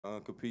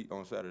compete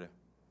on Saturday.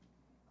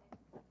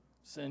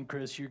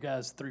 Chris, your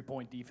guys'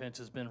 three-point defense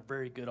has been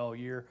very good all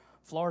year.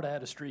 Florida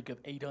had a streak of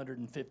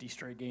 850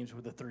 straight games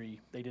with a three.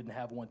 They didn't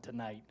have one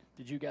tonight.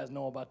 Did you guys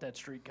know about that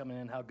streak coming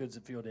in? How good does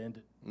it feel to end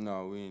it?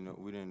 No, we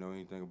didn't know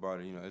anything about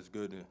it. It's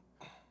good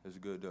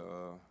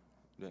to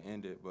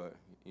end it, but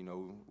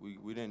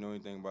we didn't know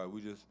anything about it.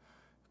 We just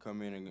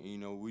come in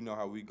and we know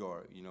how we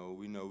guard.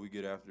 We know we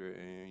get after it,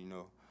 and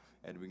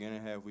at the beginning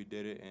of the half we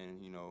did it, and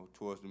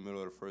towards the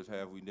middle of the first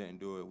half we didn't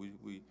do it.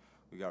 We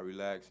got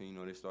relaxed,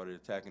 and they started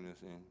attacking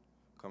us, and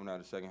coming out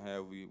of the second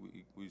half we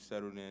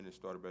settled in and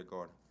started back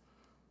guarding.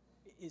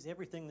 Is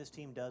everything this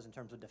team does in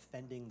terms of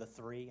defending the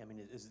three, I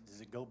mean, does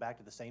it go back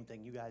to the same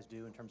thing you guys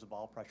do in terms of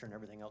ball pressure and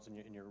everything else in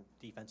your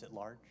defense at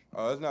large?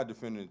 It's not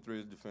defending the three,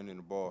 it's defending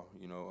the ball.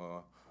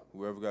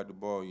 Whoever got the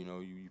ball, you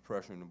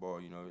pressuring the ball.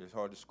 It's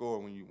hard to score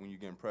when you're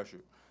getting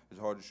pressured. It's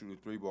hard to shoot a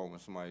three ball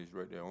when somebody's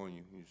right there on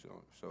you.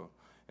 So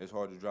it's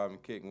hard to drive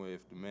and kick when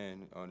if the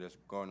man that's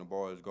guarding the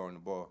ball is guarding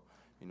the ball.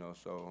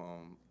 It's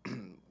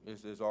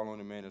all on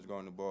the man that's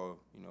guarding the ball.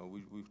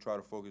 We try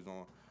to focus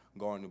on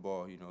guarding the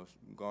ball.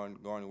 Guarding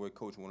the way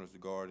coach wants us to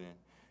guard, and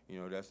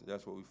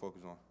that's what we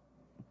focus on.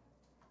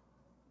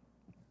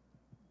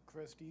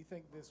 Chris, do you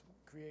think this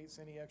creates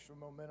any extra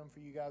momentum for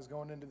you guys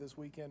going into this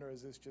weekend, or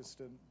is this just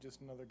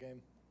another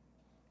game?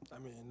 I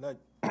mean,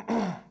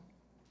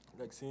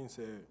 like Sin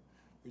said,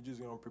 we're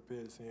just gonna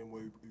prepare the same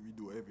way we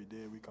do every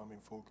day. We come in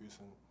focus,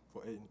 and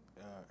for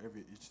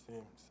each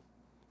team,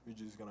 we're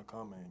just gonna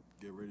come and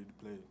get ready to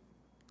play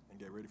and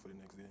get ready for the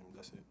next game.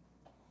 That's it.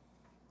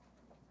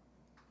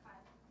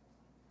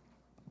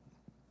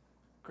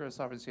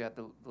 Chris, obviously you had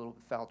the little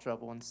foul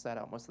trouble and sat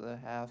out most of the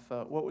half.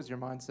 What was your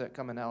mindset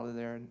coming out of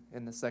there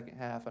in the second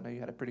half? I know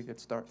you had a pretty good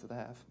start to the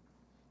half.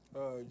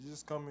 You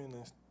just come in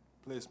and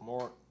play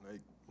smart,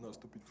 like no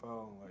stupid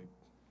foul, like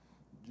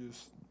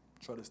just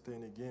try to stay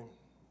in the game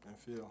and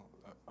feel.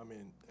 I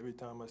mean, every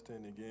time I stay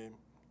in the game,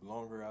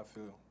 longer I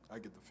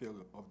get the feel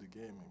of the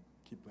game and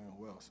keep playing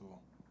well. So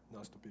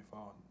no stupid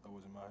foul. That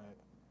was in my head.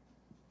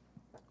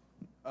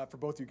 For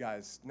both you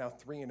guys, now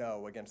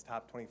 3-0 against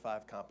top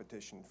 25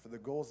 competition. For the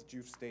goals that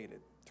you've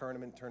stated,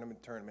 tournament,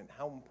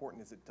 how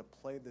important is it to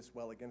play this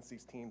well against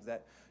these teams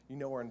that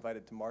are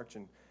invited to March,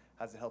 and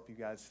how does it help you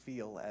guys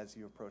feel as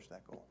you approach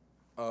that goal?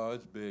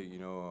 It's big,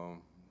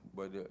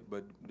 but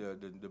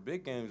the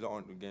big games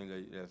aren't the games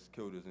that's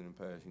killed us in the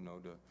past.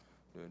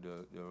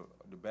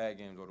 The bad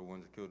games are the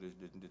ones that killed us.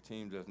 The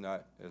teams that's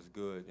not as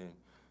good and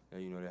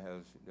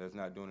that's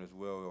not doing as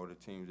well, or the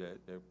teams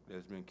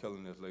that's been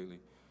killing us lately.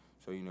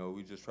 So,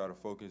 we just try to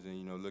focus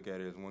and, look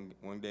at it as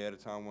one day at a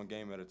time, one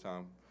game at a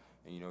time.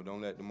 And, don't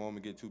let the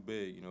moment get too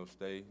big.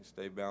 Stay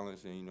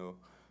balanced and,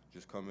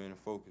 just come in and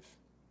focus.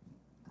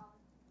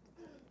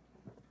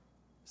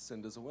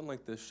 Sin, does a win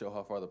like this show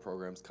how far the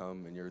program's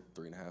come in your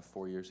 3.5,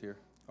 4 years here?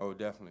 Oh,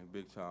 definitely,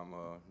 big time.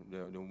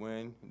 The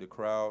win, the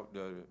crowd,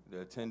 the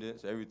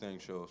attendance, everything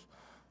shows.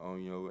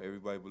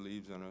 Everybody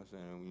believes in us,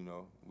 and,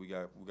 we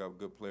got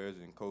good players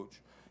and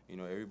coach.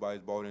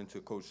 Everybody's bought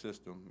into coach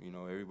system.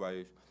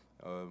 Everybody's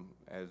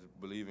as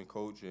believe in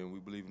coach, and we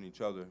believe in each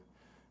other,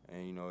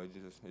 and it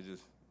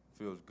just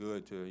feels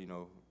good to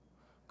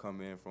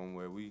come in from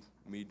where me,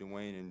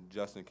 Dwayne, and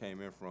Justin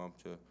came in from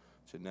to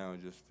now,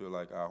 and just feel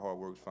like our hard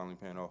work's finally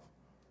paying off.